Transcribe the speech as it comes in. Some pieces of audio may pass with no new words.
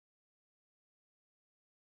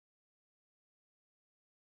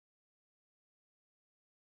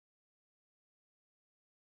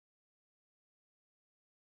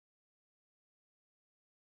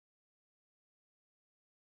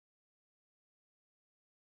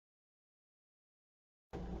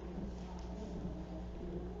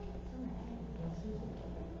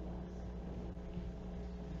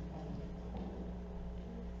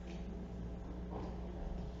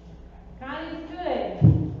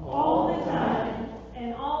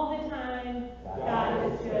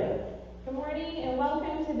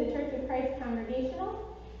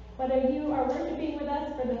Whether you are worshiping with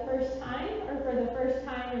us for the first time or for the first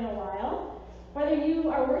time in a while, whether you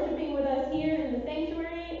are worshiping with us here in the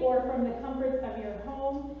sanctuary or from the comforts of your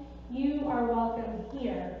home, you are welcome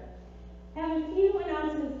here. I have a few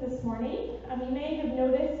announcements this morning. You may have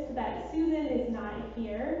noticed that Susan is not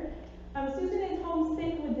here. Susan is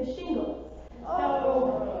homesick with the shingles.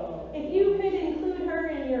 So if you could include her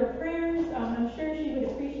in your prayers, I'm sure she would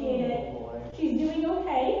appreciate it. She's doing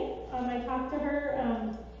okay. I talked to her.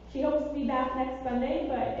 She hopes to be back next Sunday,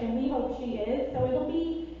 and we hope she is. So it'll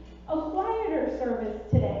be a quieter service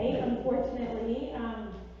today, unfortunately.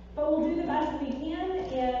 But we'll do the best we can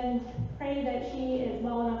and pray that she is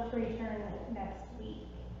well enough to return next week.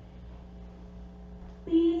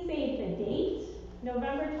 Please save the date.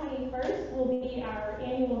 November 21st will be our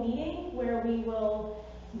annual meeting where we will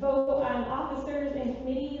vote on officers and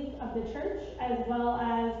committees of the church, as well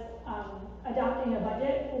as adopting a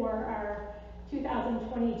budget for our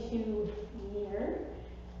 2022 year.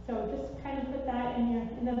 So just kind of put that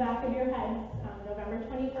in the back of your heads, November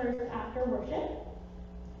 21st after worship.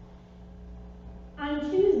 On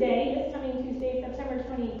Tuesday, this coming Tuesday, September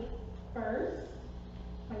 21st,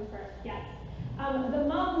 yes. The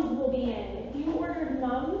mums will be in. If you ordered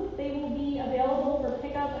mums, they will be available for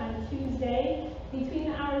pickup on Tuesday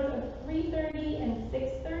between the hours of 3:30 and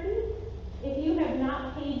 6:30. If you have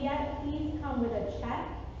not paid yet, please come with a check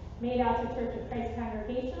made out to Church of Christ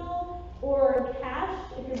Congregational or cash.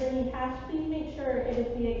 If you're bringing cash, please make sure it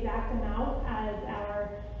is the exact amount, as our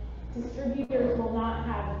distributors will not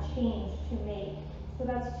have change to make. So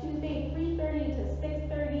that's Tuesday, 3:30 to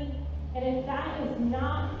 6:30. And if that is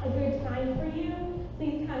not a good time for you,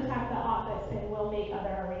 please contact the office and we'll make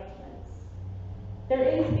other arrangements. There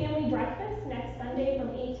is family breakfast next Sunday from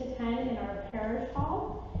 8 to 10 in our parish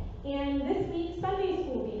hall. And this week, Sunday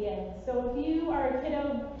school begins. So if you are a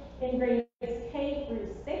kiddo in grades K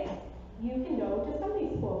through 6, you can go to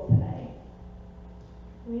Sunday school today.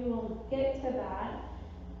 We will get to that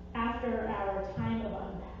after our time of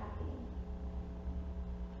unpacking.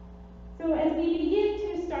 So as we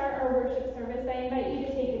begin to start our worship service, I invite you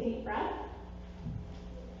to take a deep breath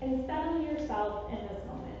and settle yourself in this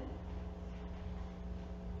moment.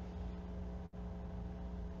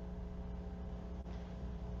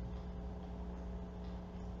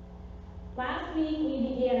 Last week,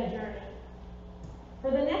 we began a journey.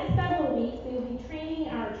 For the next several weeks, we will be training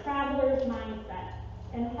our traveler's mindset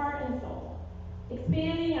and heart and soul,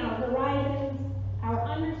 expanding our horizons, our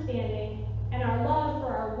understanding, and our love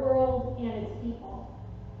for our world and its people.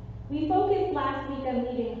 We focused last week on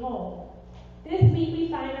leaving home. This week we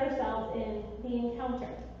find ourselves in the encounter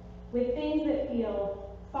with things that feel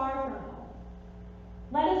far from home.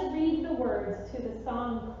 Let us read the words to the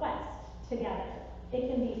song Quest together. It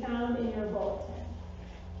can be found in your bulletin.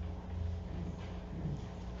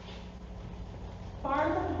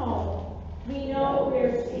 Far from home, we know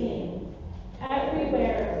we're seen.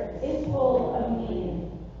 Everywhere is full of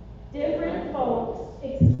meaning. Different folks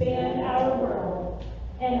expand our world,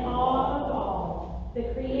 and awe of all, the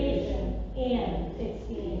creation and its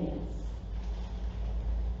beings.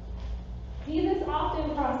 Jesus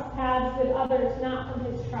often crossed paths with others not from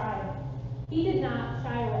his tribe. He did not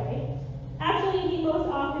shy away. Actually, he most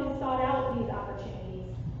often sought out these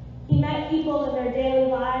opportunities. He met people in their daily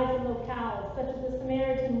lives and locales, such as the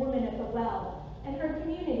Samaritan woman at the well and her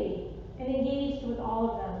community, and engaged with all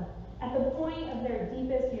of them at the point of their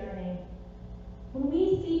deepest yearning. When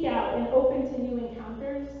we seek out and open to new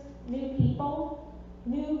encounters, new people,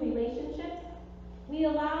 new relationships, we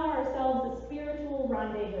allow ourselves a spiritual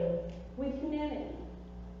rendezvous with humanity.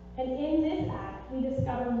 And in this act, we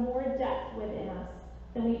discover more depth within us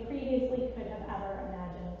than we previously could have ever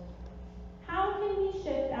imagined. How can we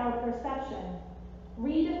shift our perception,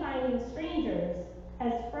 redefining strangers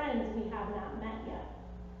as friends we have not met yet?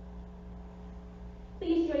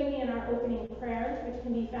 Please join me in our opening prayer, which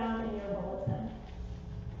can be found in your bulletin.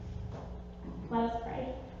 Let us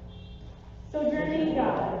pray. Sojourning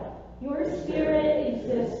God, your Spirit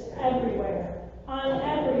exists everywhere, on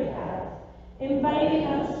every path, inviting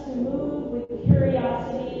us to move with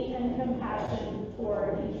curiosity and compassion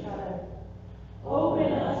toward each other.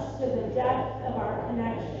 Open us to the depth of our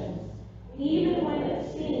connections, even when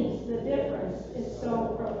it seems the difference is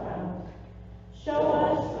so profound. Show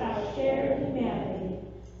us our shared humanity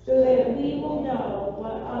so that we will know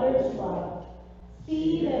what others love,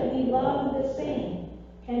 see that we love the same,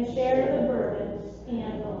 and share the burdens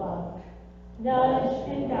and the love. Nudge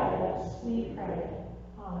and guide us, we pray.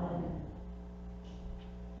 Amen.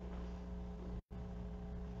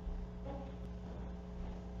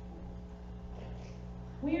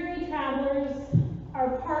 Weary travelers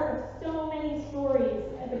are part of so many stories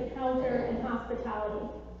that hospitality.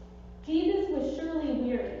 Jesus was surely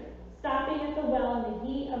weary, stopping at the well in the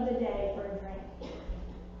heat of the day for a drink.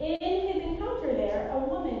 In his encounter there, a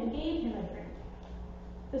woman gave him a drink.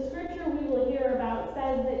 The scripture we will hear about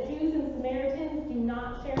says that Jews and Samaritans do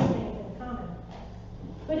not share things in common.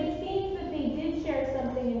 But it seems that they did share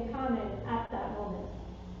something in common at that moment.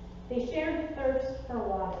 They shared the thirst for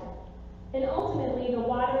water, and ultimately the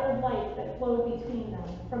water of life that flowed between them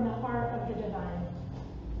from the heart of the divine.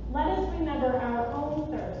 Let us remember our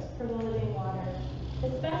own thirst for the living water,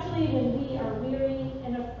 especially when we are weary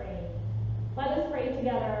and afraid. Let us pray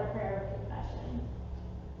together our prayer of confession.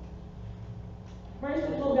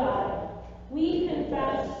 Merciful God, we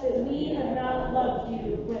confess that we have not loved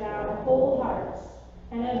you with our whole hearts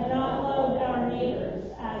and have not loved our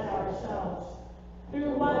neighbors as ourselves,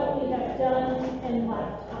 through what we have done and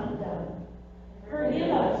left undone. Forgive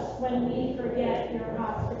us when we forget your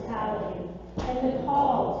hospitality and the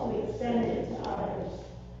call to extend it to others.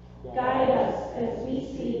 Guide us as we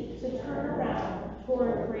seek to turn around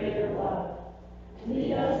toward greater love.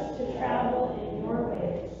 Lead us to travel in your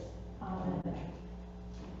ways. Amen.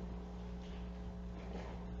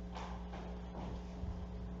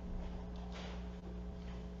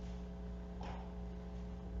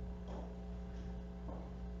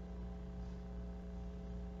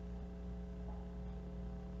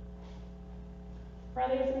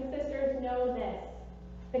 Brothers and sisters, know this.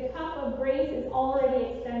 The cup of grace is already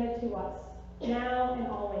extended to us, now and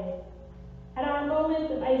always. At our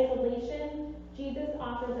moments of isolation, Jesus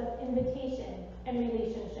offers us invitation and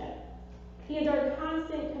relationship. He is our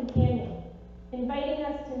constant companion, inviting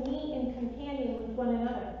us to meet and companion with one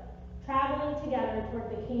another, traveling together toward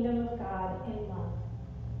the kingdom of God in love.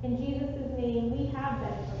 In Jesus' name, we have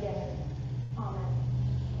been forgiven. Amen.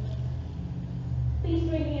 Please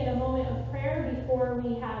join me in a moment of prayer before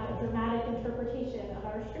we have a dramatic interpretation of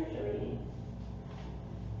our scripture reading.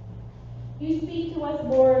 You speak to us,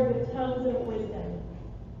 Lord, with tongues of wisdom.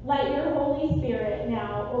 Let your Holy Spirit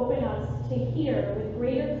now open us to hear with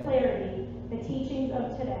greater clarity the teachings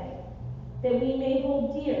of today, that we may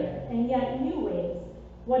hold dear and yet new ways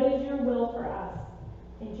what is your will for us.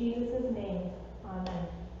 In Jesus' name, amen.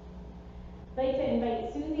 I'd like to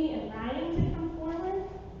invite Susie and Ryan to come forward.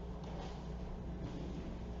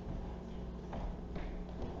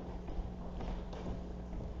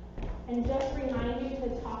 And just remind you to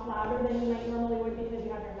talk louder than you might normally would because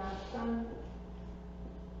you have your masks on.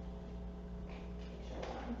 Make sure it's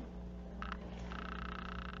on.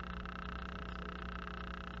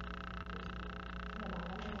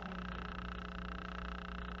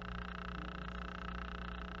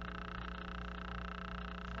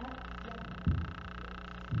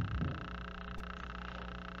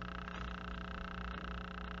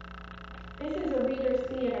 This is a reader's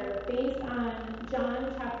theater based on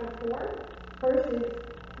John chapter 4, verses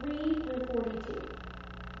 3 through 42.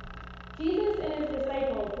 Jesus and his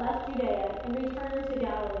disciples left Judea and returned to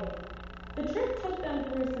Galilee. The trip took them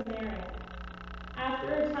through Samaria. After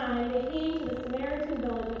a time, they came to the Samaritan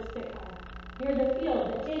village of Sychar, near the field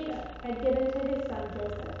that Jacob had given to his son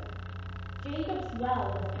Joseph. Jacob's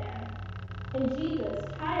well was there, and Jesus,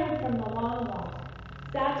 tired from the long walk,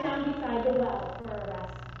 sat down beside the well for a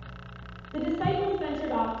rest. The disciples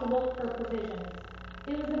ventured off to look for provisions.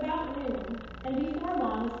 It was about noon, and before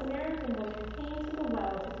long a Samaritan woman came to the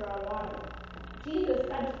well to draw water. Jesus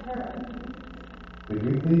said to her, "Would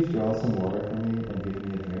you please draw some water for me and give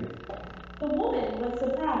me a drink?" The woman was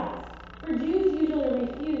surprised, for Jews usually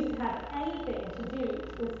refused to have anything to do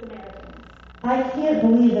with Samaritans. "I can't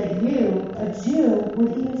believe that you, a Jew,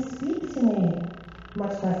 would even speak to me,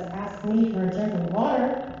 much less ask me for a drink of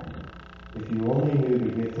water." If you only knew the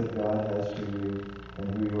gift that God has for you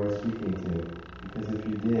and who you are speaking to, because if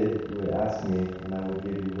you did, you would ask me, and I would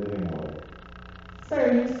give you living water.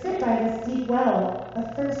 "Sir, you sit by this deep well, a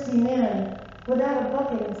thirsty man, without a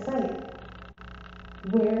bucket in sight.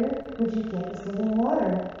 Where would you get this living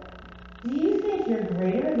water? Do you think you're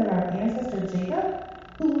greater than our ancestor Jacob,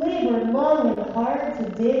 who labored long and hard to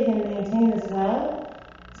dig and maintain this well,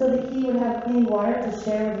 so that he would have clean water to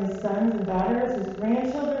share with his sons and daughters, his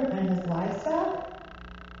grandchildren, and his livestock?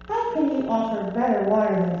 How can you offer better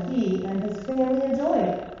water than he and his family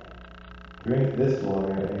enjoy? Drink this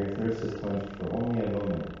water, and your thirst is quenched for only a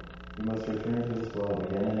moment. You must return to this well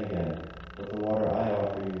again and again, but the water I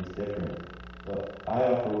offer you is different. But I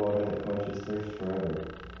offer water that quenches thirst forever.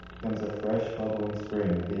 It becomes a fresh, bubbling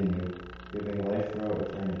spring within you, giving life throughout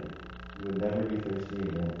eternity. You would never be thirsty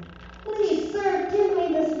again." "Please, sir, give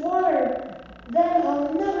me this water. Then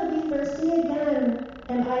I'll never be thirsty again,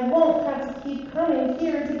 and I won't have to keep coming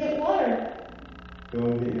here to get water." "Go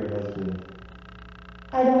and get your husband."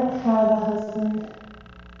 I don't have a husband.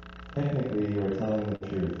 Technically, you are telling the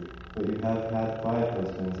truth, but you have had 5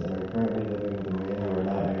 husbands and are currently living with a man you are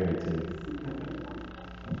not married to.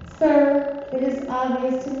 Sir, it is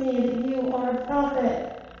obvious to me that you are a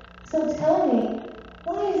prophet. So tell me,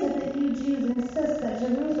 why is it that you Jews insist that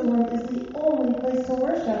Jerusalem is the only place to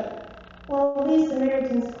worship, while we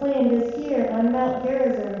Samaritans claim it is here on Mount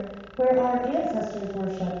Gerizim, where our ancestors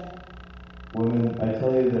worshiped? Woman, I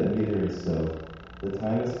tell you that neither is so. The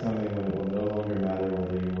time is coming when it will no longer matter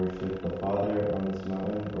whether you worship the Father on this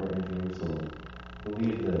mountain or in Jerusalem.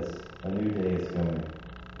 Believe this, a new day is coming.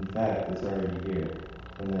 In fact, it's already here,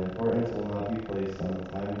 when the importance will not be placed on the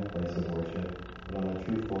time and place of worship, but on the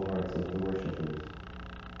truthful hearts of the worshipers.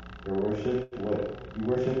 You worship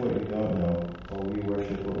what you don't know, while we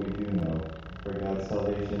worship what we do know, for God's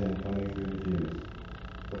salvation is coming through the Jews.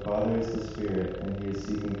 The Father is the Spirit, and He is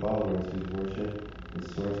seeking followers whose worship is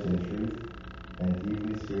sourced in truth and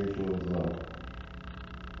deeply spiritual as well.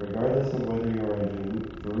 Regardless of whether you are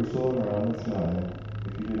in Jerusalem or on this mountain,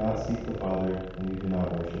 if you do not seek the Father, then you do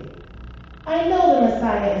not worship. I know the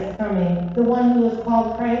Messiah is coming, the one who is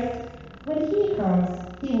called Christ. When he comes,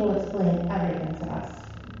 he will explain everything to us.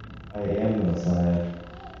 I am the Messiah.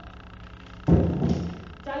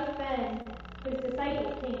 Just then, his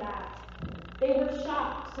disciples came back. They were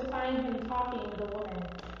shocked to find him talking with a woman.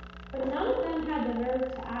 But none of them had the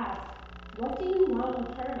nerve to ask, "What do you want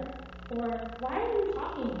with her?" Or, "Why are you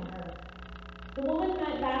talking to her?" The woman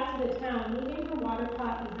went back to the town, leaving her water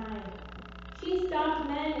pot behind. She stopped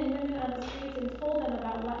men and women on the streets and told them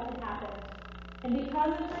about what had happened. And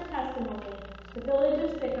because of her testimony, the village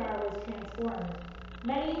of Sychar was transformed.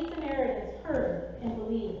 Many Samaritans heard and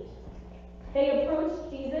believed. They approached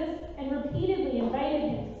Jesus and repeatedly invited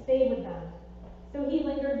him to stay with them. So he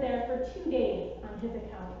lingered there for 2 days on his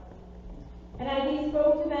account. And as he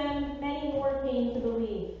spoke to them, many more came to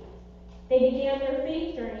believe. They began their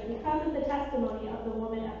faith journey because of the testimony of the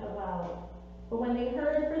woman at the well. But when they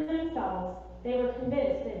heard for themselves, they were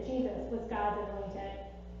convinced that Jesus was God's anointed,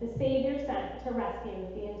 the Savior sent to rescue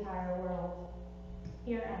the entire world.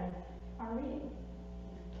 Here ends our reading.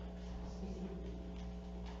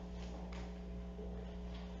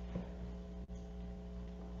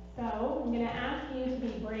 So, I'm going to ask you to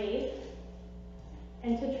be brave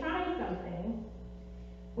and to try something.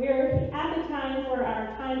 We're at the time for our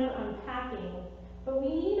time for unpacking, but we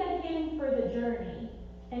need a hymn for the journey,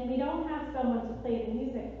 and we don't have someone to play the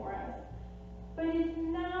music for us. But it's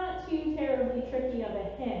not too terribly tricky of a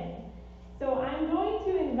hymn. So I'm going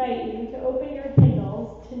to invite you to open your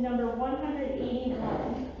hymnals to number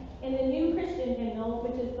 181 in the New Christian Hymnal,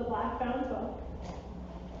 which is the Black-bound book.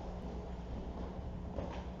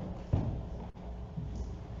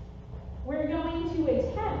 We're going to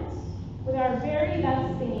attempt, with our very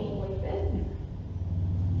best singing voices,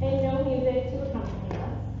 and no music to accompany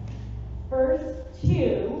us, verse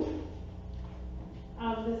 2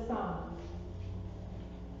 of the song.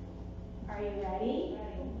 Are you ready?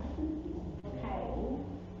 Okay.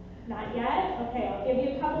 Not yet? Okay, I'll give you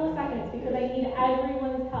a couple of seconds because I need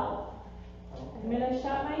everyone's help. I'm going to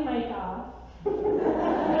shut my mic off.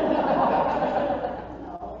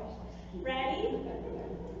 Ready?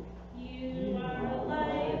 You are a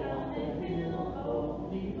light on the hill, O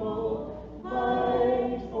people,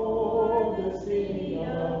 light for the city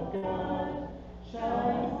of God.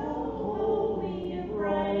 Shine so holy and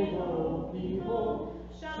bright, O people,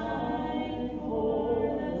 shine for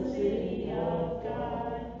the city of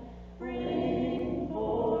God. Bring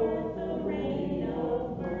forth the rain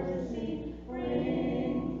of mercy,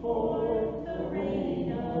 bring forth the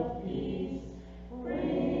rain of peace,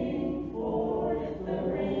 bring forth the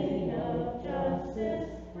rain of justice,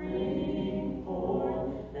 bring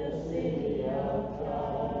forth the city of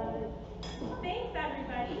God. Thanks,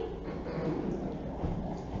 everybody.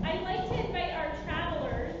 I'd like to invite our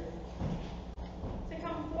travelers to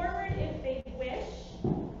come forward if they wish,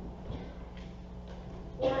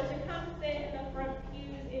 or to come sit in the front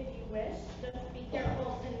pews if you wish. Just be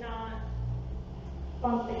careful to not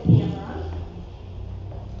bump the camera.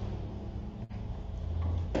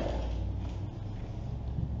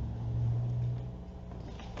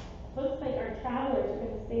 Looks like our travelers are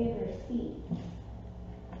going to stay in their seats.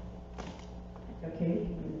 Okay, we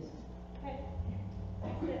can do this. Okay.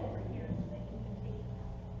 Sit over here so they can continue.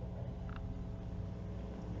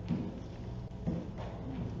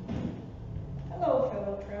 Hello,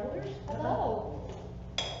 fellow travelers. Hello.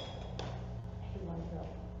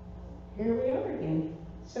 Here we are again,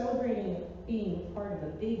 celebrating being a part of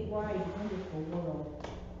a big, wide, wonderful world.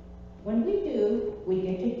 When we do, we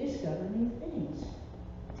get to discover new things.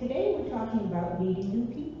 Today we're talking about meeting new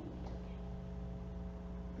people.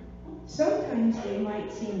 sometimes they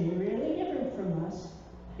might seem really different from us.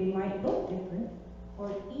 They might look different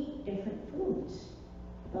or eat different foods.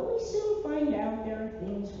 But we soon find out there are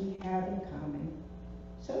things we have in common.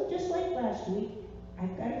 So just like last week,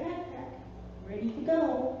 I've got a backpack ready to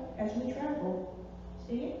go as we travel.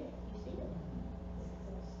 See it? You see it?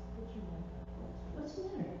 What's the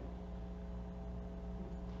matter?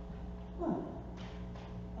 What?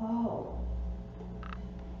 Oh.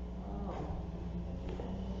 Oh.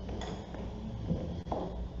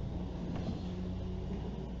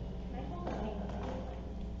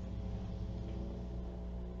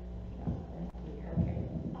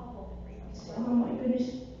 Oh my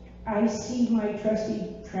goodness. I see my trusty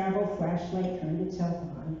travel flashlight turned itself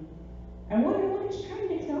on. I wonder what it's trying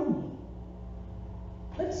to tell me.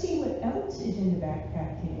 Let's see what else is in the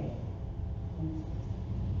backpack today.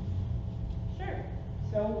 Sure.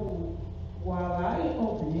 So while I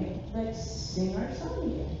open it, let's sing our song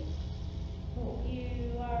again.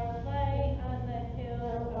 You are light on the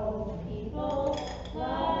hill, O people,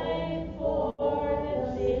 light for the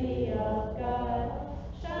city of God.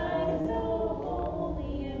 Shine so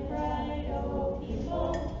holy and bright, O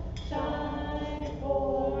people, shine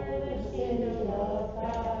for the kingdom of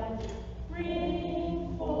God. Bring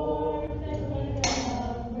forth the kingdom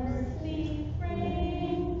of mercy,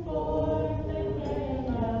 bring forth the kingdom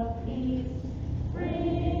of peace.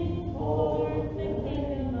 Bring forth the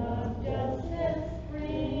kingdom of justice,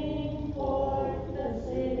 bring forth the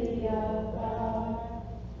city of God.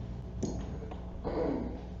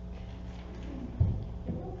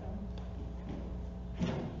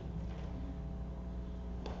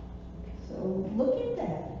 So look at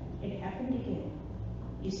that. It happened again.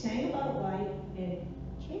 You sang about light and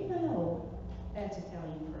hello. That's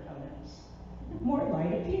Italian for how nice. More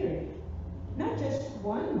light appeared. Not just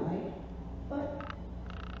one light, but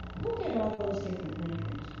look at all those different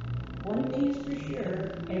lanterns. One thing is for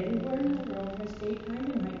sure, everywhere in the world has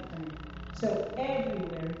daytime and nighttime. So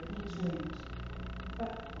everywhere needs lamps.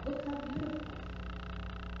 But look how beautiful.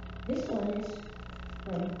 This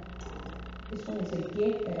one is a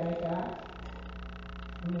gift that I got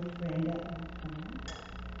from a friend at my home.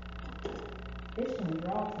 This one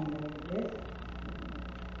Rob from over with.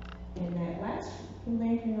 And that last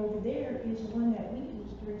lantern over there is one that we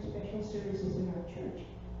use during special services in our church,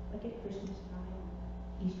 like at Christmas time,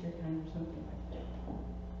 Easter time, or something like that.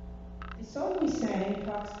 The song we sang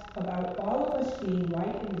talks about all of us being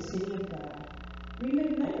light in the city of God.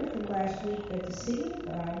 Remember from last week that the city of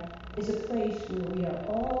God is a place where we are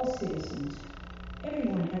all citizens.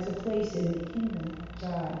 Everyone has a place in the kingdom of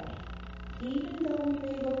God. Even though we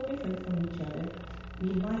may look different from each other,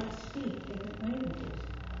 we might speak different languages.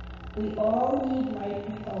 We all need light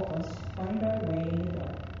to help us find our way in the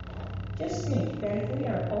dark. Just think that if we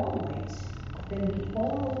are all lights, then we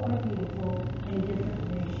all are beautiful in different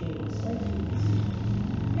gray shades like these.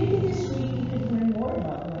 Maybe this week you could learn more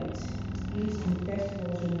about lights used in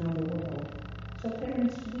festivals around the world. So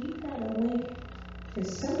parents, we've got a link to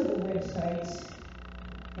some of the websites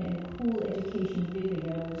and cool education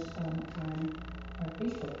videos on our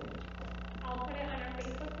Facebook page. I'll put it on our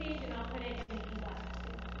Facebook page and I'll put it in e-blast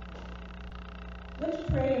too. Let's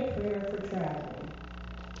pray a prayer for traveling.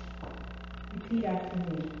 Repeat after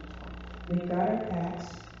me. We've got our packs.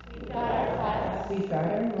 We've got our flags. We've got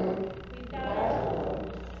our road. We've got our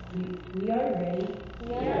road. We are ready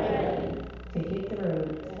We are ready to hit the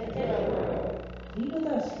road. to hit the road. Be with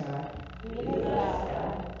us, God, Be with us,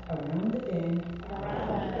 God, around the bend. around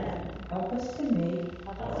the bend. Help us to make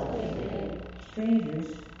Help us to make strangers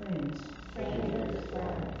friends. strangers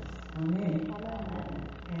friends. Amen. Amen.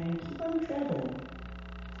 And keep on traveling.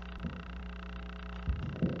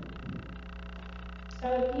 So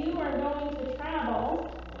if you are going to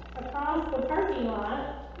travel across the parking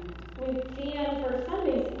lot with Jan for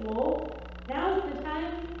Sunday school, now's the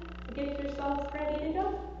time to get yourselves ready to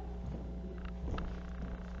go.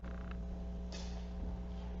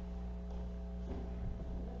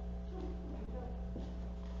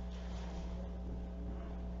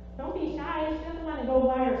 Don't be shy, she doesn't want to go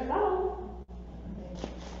by herself.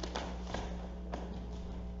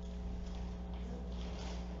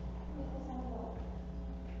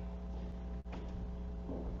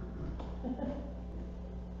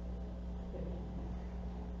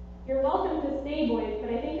 You're welcome to stay, boys, but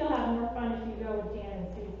I think you'll have more fun if you go with Jan and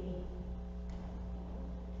Susie.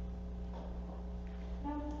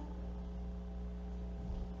 No?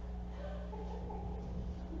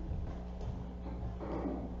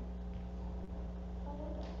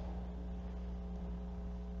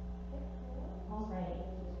 All right.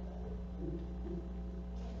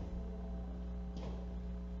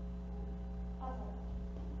 Awesome.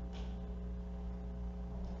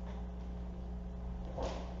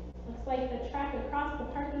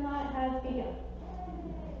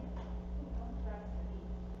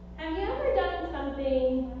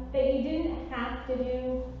 that you didn't have to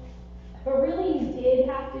do, but really you did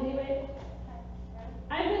have to do it?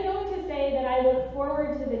 I've been known to say that I look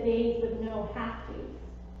forward to the days with no have-tos,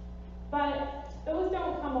 but those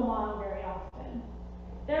don't come along very often.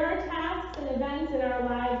 There are tasks and events in our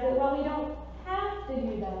lives that while we don't have to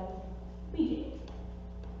do them, we do.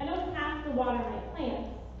 I don't have to water my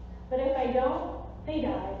plants, but if I don't, they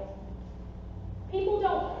die. People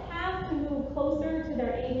don't have to move closer to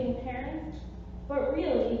their aging parents, but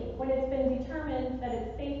really, when it's been determined that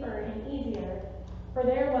it's safer and easier for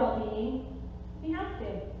their well-being, we have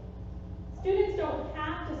to. Students don't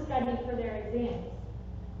have to study for their exams,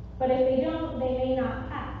 but if they don't, they may not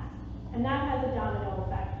pass, and that has a domino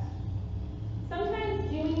effect. Sometimes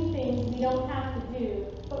doing things we don't have to do,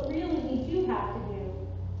 but really we do have to do,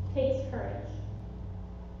 takes courage.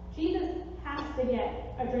 Jesus has to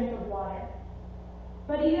get a drink of water,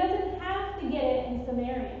 but he doesn't have to get it in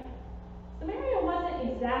Samaria. Samaria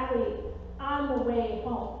wasn't exactly on the way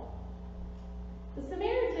home. The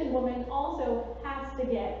Samaritan woman also has to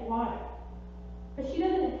get water, but she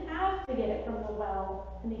doesn't have to get it from the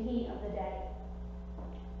well in the heat of the day.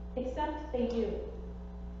 Except they do.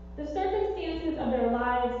 The circumstances of their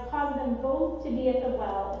lives cause them both to be at the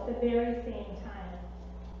well at the very same time,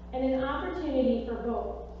 and an opportunity for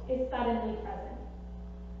both is suddenly present.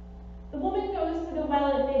 The woman goes to the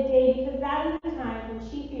well at midday because that is the time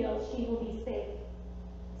when she feels she will be safe.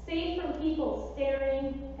 Safe from people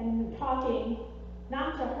staring and talking,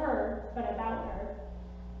 not to her, but about her.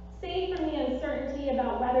 Safe from the uncertainty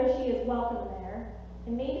about whether she is welcome there,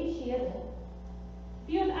 and maybe she isn't.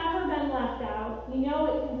 If you have ever been left out, you know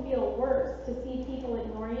it can feel worse to see people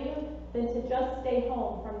ignore you than to just stay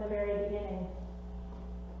home from the very beginning.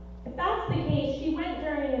 If that's the case, she went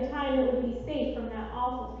during a time that would be safe from that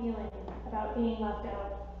awful feeling about being left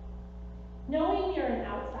out. Knowing you're an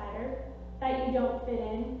outsider, that you don't fit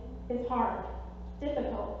in, is hard,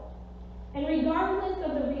 difficult. And regardless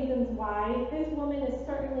of the reasons why, this woman is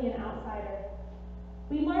certainly an outsider.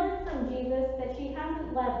 We learn from Jesus that she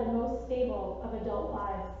hasn't led the most stable of adult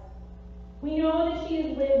lives. We know that she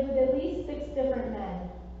has lived with at least 6 different men,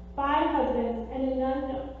 5 husbands,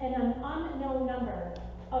 and an unknown number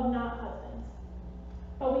of not husbands.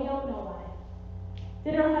 But we don't know why.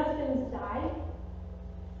 Did her husbands die?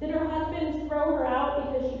 Did her husbands throw her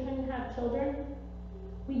out because she couldn't have children?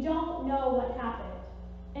 We don't know what happened,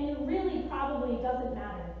 and it really probably doesn't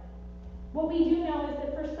matter. What we do know is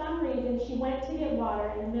that for some reason she went to get water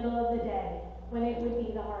in the middle of the day, when it would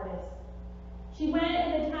be the hardest. She went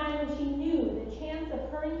at the time when she knew the chance of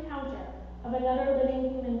her encounter of another living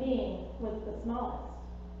human being was the smallest.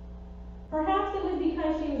 Perhaps it was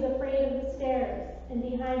because she was afraid of the stares and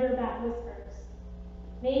behind her back whispers.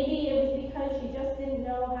 Maybe it was because she just didn't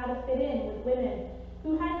know how to fit in with women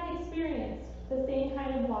who hadn't experienced the same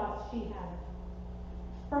kind of loss she had.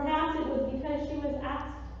 Perhaps it was because she was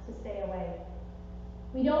asked to stay away.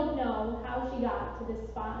 We don't know how she got to this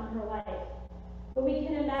spot in her life, but we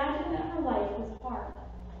can imagine that her life was hard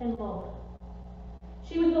and lonely.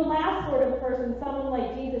 She was the last sort of person someone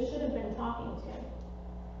like Jesus should have been talking to.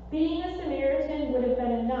 Being a Samaritan would have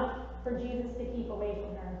been enough for Jesus to keep away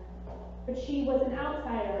from her, but she was an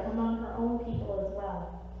outsider among her own people as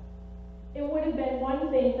well. It would have been one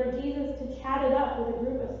thing for Jesus to chat it up with a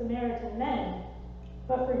group of Samaritan men,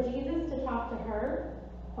 but for Jesus to talk to her,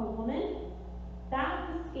 a woman, that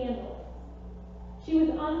was scandalous. She was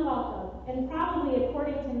unwelcome and probably,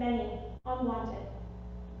 according to many, unwanted.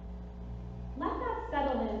 Let that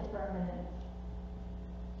settle in for a minute.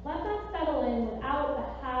 Let that settle in without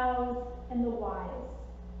the hows and the whys.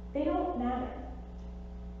 They don't matter.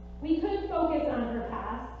 We could focus on her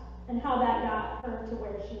past and how that got her to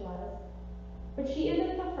where she was, but she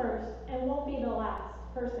isn't the first and won't be the last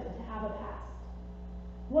person to have a past.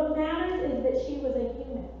 What matters is that she was a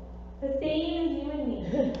human, the same as you and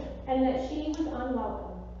me, and that she was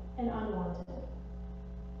unwelcome and unwanted.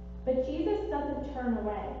 But Jesus doesn't turn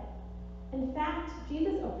away. In fact,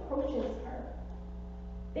 Jesus approaches her.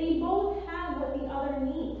 They both have what the other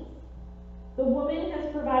needs. The woman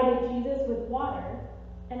has provided Jesus with water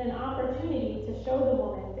and an opportunity to show the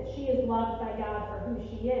woman that she is loved by God for who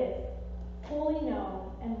she is, fully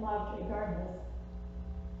known and loved regardless.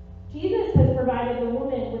 Jesus has provided the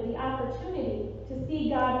woman with the opportunity to see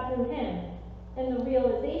God through him and the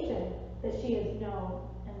realization that she is known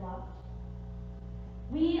and loved.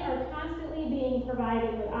 We are constantly being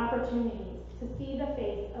provided with opportunities to see the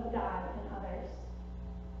face of God in others.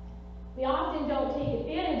 We often don't take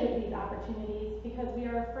advantage of these opportunities because we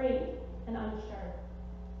are afraid and unsure.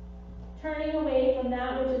 Turning away from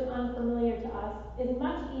that which is unfamiliar to us is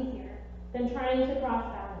much easier than trying to cross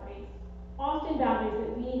boundaries, often boundaries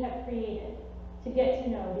that we have get to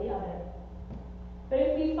know the other. But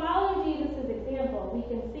if we follow Jesus' example, we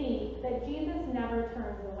can see that Jesus never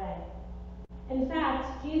turns away. In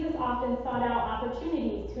fact, Jesus often sought out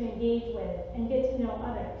opportunities to engage with and get to know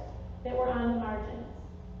others that were on the margins,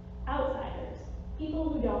 outsiders, people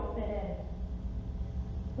who don't fit in.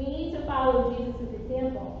 We need to follow Jesus'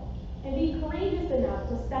 example and be courageous enough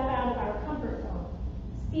to step out of our comfort zone,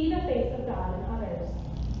 see the face of God in others.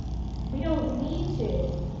 We don't need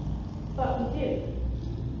to, but we do.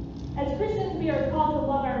 As Christians, we are called to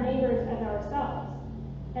love our neighbors as ourselves.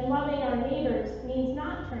 And loving our neighbors means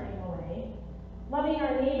not turning away. Loving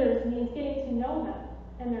our neighbors means getting to know them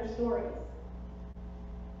and their stories.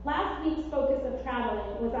 Last week's focus of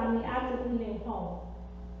traveling was on the act of leaving home.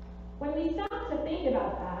 When we stop to think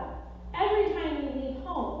about that, every time we leave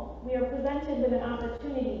home, we are presented with an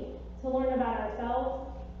opportunity to learn about ourselves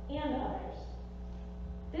and others.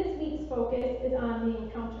 This week's focus is on the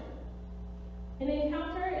encounter. An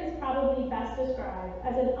encounter is probably best described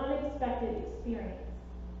as an unexpected experience.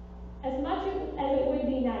 As much as it would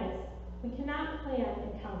be nice, we cannot plan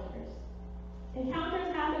encounters.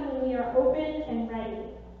 Encounters happen when we are open and ready,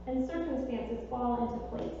 and circumstances fall into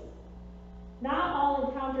place. Not all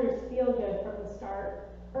encounters feel good from the start,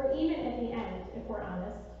 or even at the end, if we're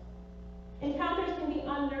honest. Encounters can be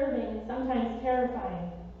unnerving and sometimes terrifying,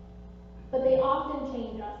 but they often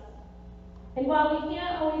change us. And while we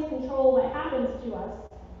can't always control what happens to us,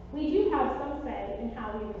 we do have some say in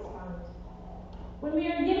how we respond. When we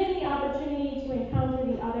are given the opportunity to encounter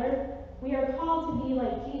the other, we are called to be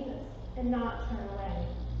like Jesus and not turn away.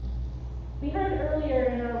 We heard earlier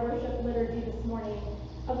in our worship liturgy this morning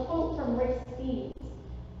a quote from Rick Steves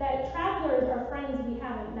that travelers are friends we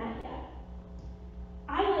haven't met yet.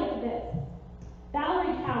 I like this.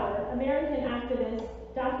 Valerie Kaur, American activist,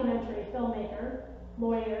 documentary filmmaker,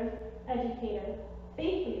 lawyer, educator,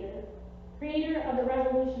 faith leader, creator of the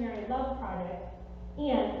Revolutionary Love Project,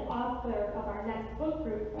 and author of our next book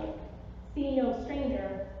group book, See No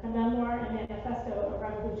Stranger, a memoir and manifesto of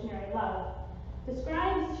revolutionary love,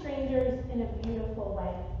 describes strangers in a beautiful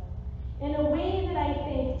way, in a way that I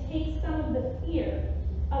think takes some of the fear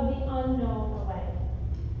of the unknown away.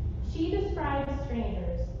 She describes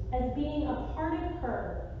strangers as being a part of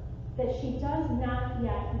her that she does not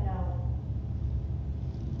yet know.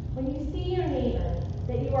 When you see your neighbor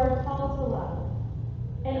that you are called to love,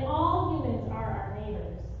 and all humans are our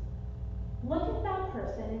neighbors, look at that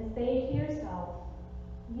person and say to yourself,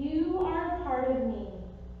 you are a part of me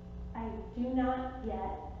I do not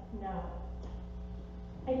yet know.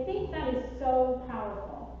 I think that is so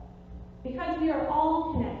powerful, because we are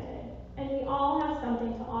all connected, and we all have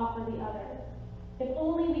something to offer the other. If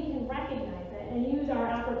only we can recognize it and use our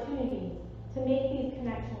opportunities to make these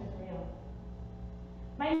connections real.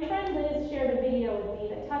 My friend Liz shared a video with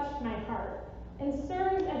me that touched my heart and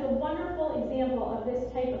serves as a wonderful example of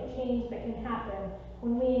this type of change that can happen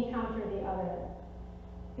when we encounter the other.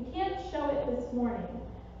 We can't show it this morning,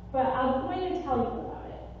 but I'm going to tell you about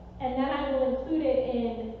it. And then I will include it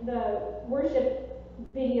in the worship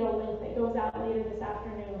video link that goes out later this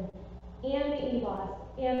afternoon, and the e-blast,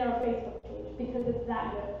 and our Facebook page, because it's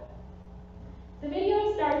that good. The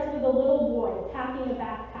video starts with a little boy packing a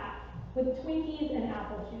backpack with Twinkies and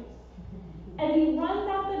apple juice. As he runs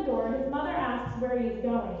out the door, his mother asks where he's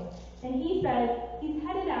going, and he says he's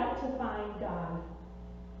headed out to find God.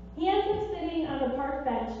 He ends up sitting on a park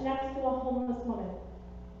bench next to a homeless woman.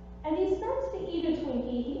 As he starts to eat a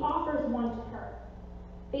Twinkie, he offers one to her.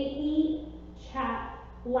 They eat, chat,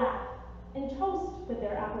 laugh, and toast with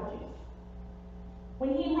their apple juice.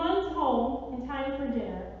 When he runs home in time for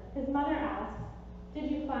dinner, his mother asks,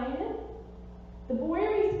 "Did you find him?" The boy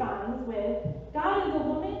responds with, "God is a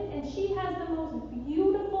woman and she has the most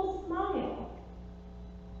beautiful smile."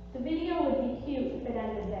 The video would be cute if it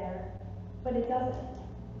ended there, but it doesn't.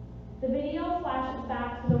 The video flashes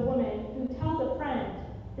back to the woman who tells a friend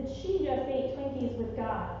that she just ate Twinkies with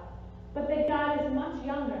God, but that God is much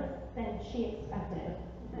younger than she expected.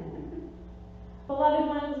 Beloved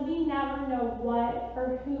ones, we never know what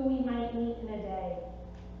or who we might meet in a day.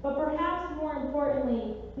 But perhaps more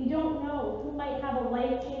importantly, we don't know who might have a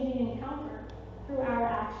life-changing encounter through our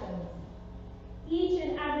actions. Each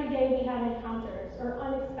and every day we have encounters or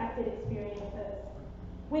unexpected experiences.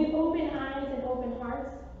 With open eyes and open hearts,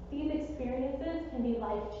 these experiences can be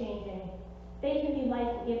life-changing. They can be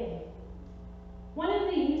life-giving. One of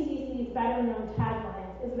the UCC's better-known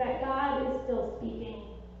taglines is that God is still speaking.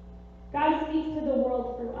 God speaks to the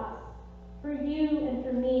world through us, through you and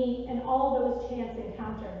through me and all those chance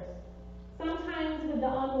encounters, sometimes with the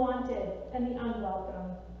unwanted and the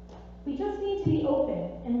unwelcome. We just need to be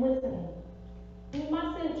open and listening. We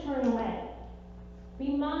mustn't turn away.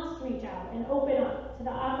 We must reach out and open up to the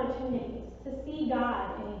opportunities to see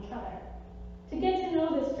God in each other, to get to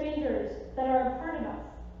know the strangers that are a part of us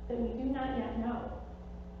that we do not yet know.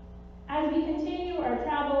 As we continue our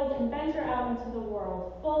travels and venture out into the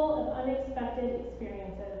world full of unexpected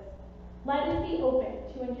experiences, let us be open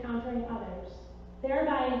to encountering others,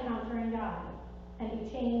 thereby encountering God, and be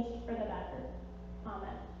changed for the better.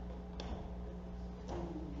 Amen.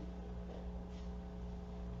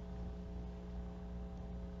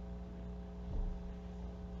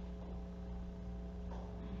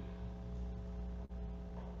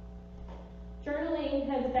 Journaling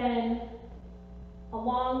has been a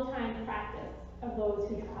long time practice of those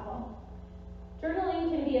who travel.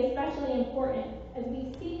 Journaling can be especially important as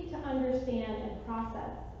we seek to understand and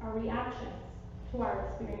process our reactions to our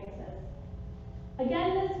experiences.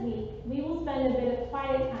 Again this week, we will spend a bit of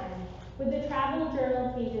quiet time with the travel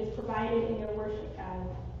journal pages provided in your worship guide.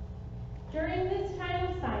 During this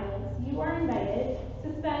time of silence, you are invited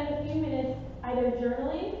to spend a few minutes either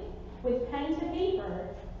journaling with pen to paper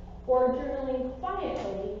or journaling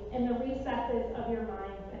quietly in the recesses of your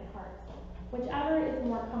minds and hearts, whichever is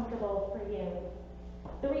more comfortable for you.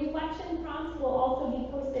 The reflection prompts will also be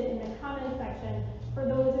posted in the comment section for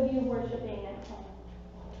those of you worshiping at home.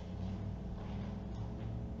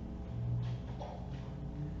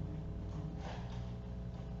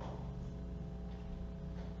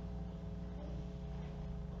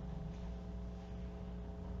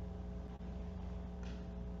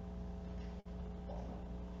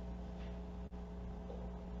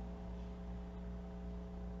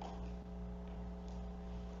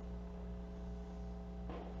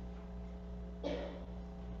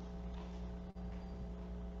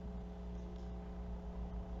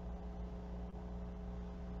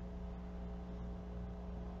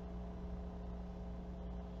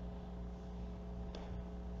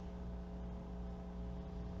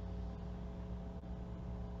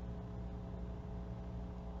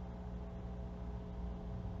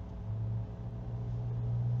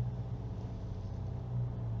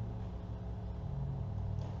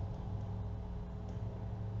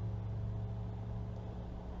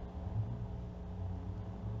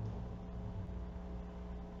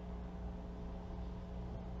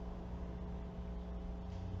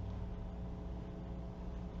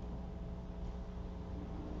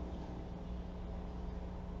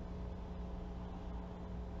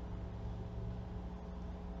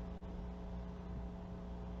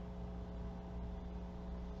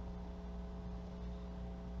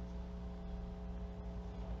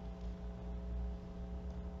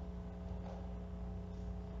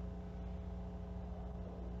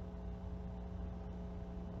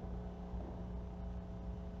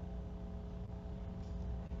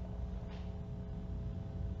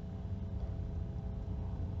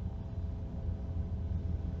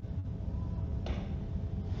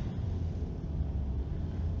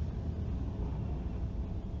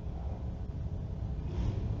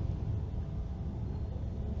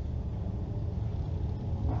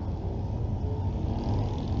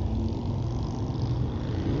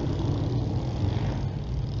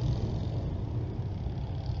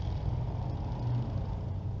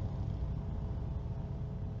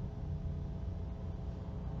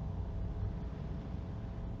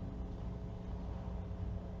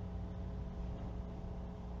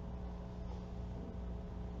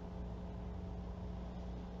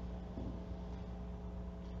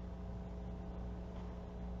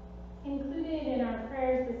 Included in our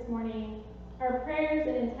prayers this morning are prayers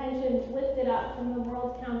and intentions lifted up from the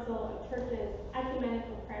World Council of Churches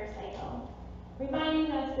Ecumenical Prayer Cycle,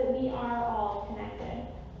 reminding us that we are all connected.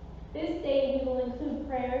 This day we will include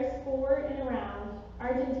prayers for and around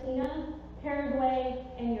Argentina, Paraguay,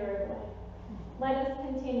 and Uruguay. Let us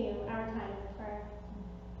continue our time of prayer.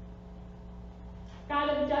 God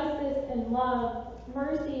of justice and love,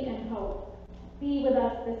 mercy and hope, be with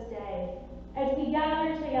us this day as we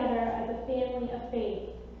gather together as a family of faith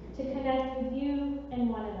to connect with you and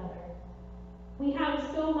one another. We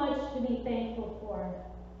have so much to be thankful for.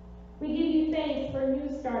 We give you thanks for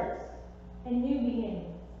new starts and new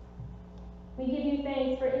beginnings. We give you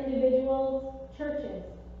thanks for individuals, churches,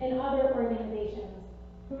 and other organizations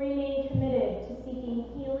who remain committed to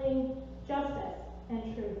seeking healing, justice,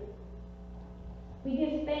 and truth. We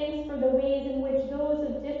give thanks for the ways in which those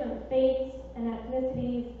of different faiths and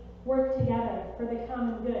ethnicities work together for the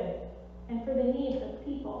common good and for the needs of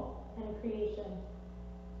people and creation.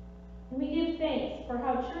 And we give thanks for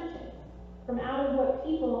how churches, from out of what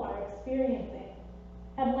people are experiencing,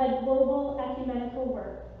 have led global ecumenical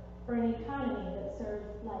work for an economy that serves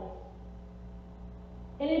life.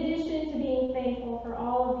 In addition to being thankful for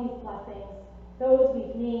all of these blessings, those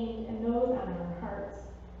we've named and those on our hearts.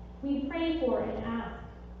 We pray for and ask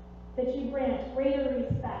that you grant greater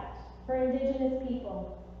respect for Indigenous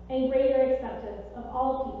people and greater acceptance of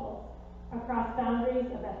all peoples across boundaries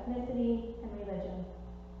of ethnicity and religion.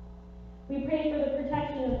 We pray for the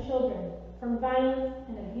protection of children from violence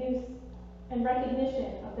and abuse and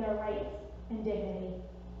recognition of their rights and dignity.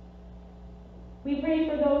 We pray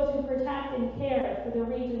for those who protect and care for the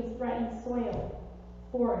region's threatened soil,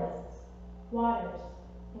 forests, waters,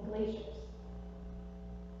 and glaciers.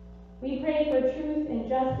 We pray for truth and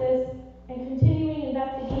justice and continuing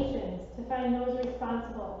investigations to find those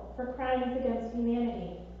responsible for crimes against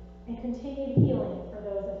humanity and continued healing for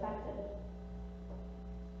those affected.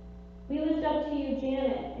 We lift up to you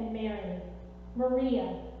Janet and Mary,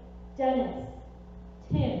 Maria, Dennis,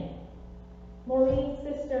 Tim, Maureen's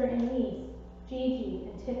sister and niece, Gigi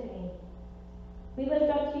and Tiffany. We lift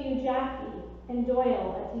up to you Jackie and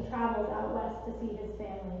Doyle as he travels out west to see his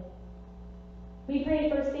family. We pray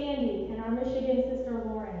for Sandy and our Michigan sister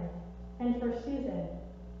Lauren, and for Susan,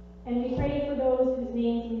 and we pray for those whose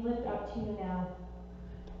names we lift up to you now.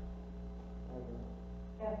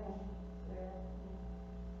 Evan, Sarah,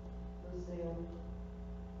 Lucille.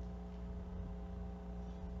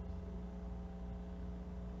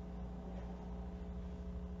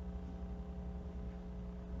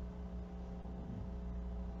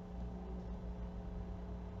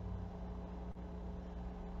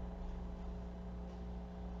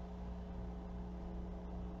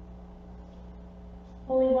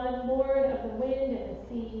 Holy One, Lord of the wind and the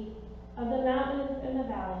sea, of the mountains and the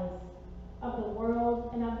valleys, of the world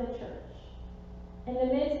and of the church. In the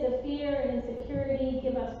midst of fear and insecurity,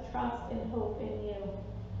 give us trust and hope in you.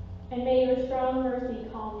 And may your strong mercy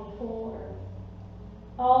calm the whole earth.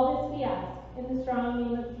 All this we ask in the strong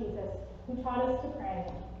name of Jesus, who taught us to pray.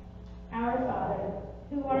 Our Father,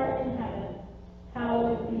 who art in heaven,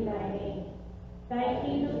 hallowed be thy name. Thy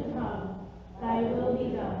kingdom come, thy will be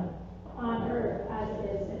done, on earth as it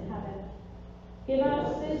is in heaven. Give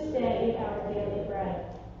us this day our daily bread,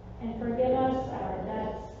 and forgive us our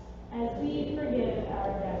debts as we forgive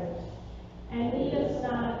our debtors. And lead us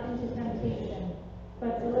not into temptation,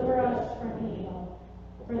 but deliver us from evil.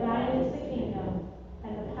 For thine is the kingdom,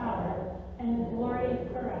 and the power, and the glory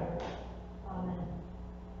forever. Amen.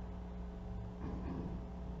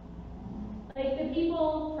 Like the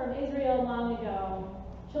people from Israel long ago,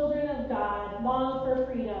 children of God long for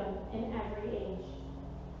freedom in every age.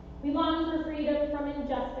 We long for freedom from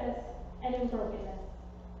injustice and brokenness.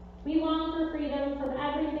 We long for freedom from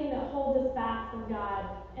everything that holds us back from God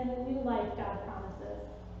and the new life God promises.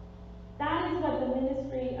 That is what the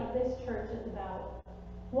ministry of this church is about.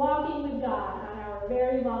 Walking with God on our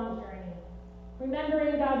very long journey,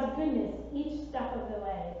 remembering God's goodness each step of the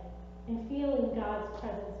way, and feeling God's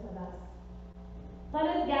presence with us. Let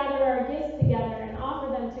us gather our gifts together and offer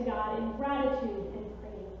them to God in gratitude and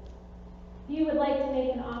praise. If you would like to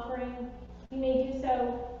make an offering, you may do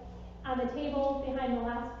so on the table behind the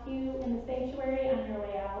last pew in the sanctuary on your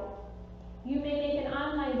way out. You may make an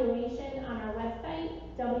online donation on our website,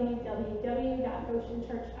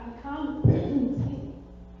 www.goshenchurch.com.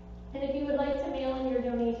 And if you would like to mail in your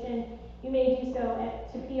donation, you may do so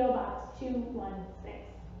to P.O. Box 216.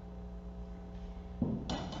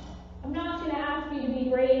 I'm not going to ask you to be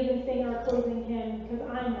brave and sing our closing hymn, because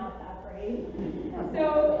I'm not that brave.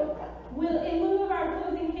 So, in lieu of our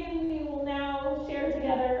closing hymn, we will now share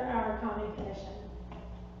together our common commission.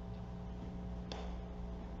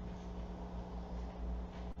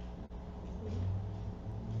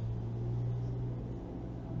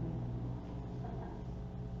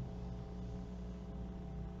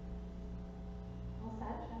 All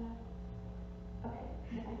set, Jenna? Okay,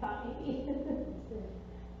 I thought maybe.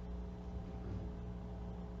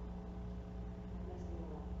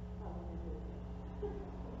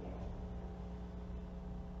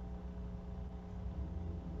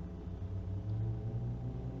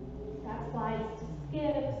 Got slides to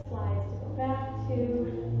skip, slides to go back to.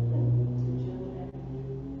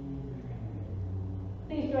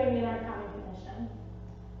 Please join me in our common commission.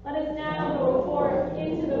 Let us now go forth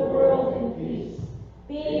into the world in peace,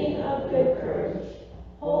 being of good courage,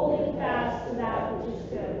 holding fast to that which is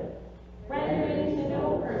good, rendering to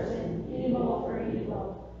no person evil for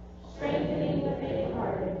evil, strengthening the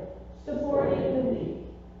faint-hearted, supporting the weak,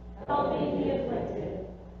 helping the afflicted,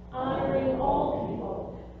 honoring all people,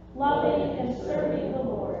 loving and serving the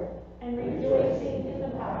Lord, and rejoicing in the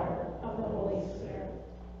power of the Holy Spirit.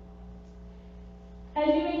 As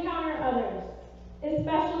you encounter others,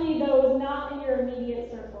 especially those not in your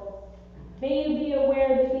immediate circles, may you be aware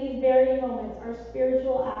that these very moments are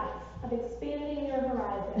spiritual acts of expanding your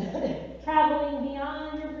horizon, traveling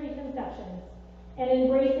beyond your preconceptions and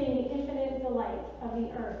embracing the infinite delight of the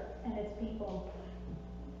earth and its people.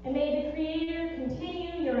 And may the Creator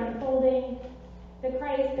continue your unfolding, the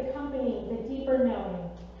Christ accompany the deeper knowing,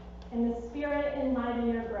 and the Spirit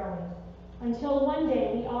enliven your growing, until one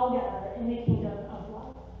day we all gather in the kingdom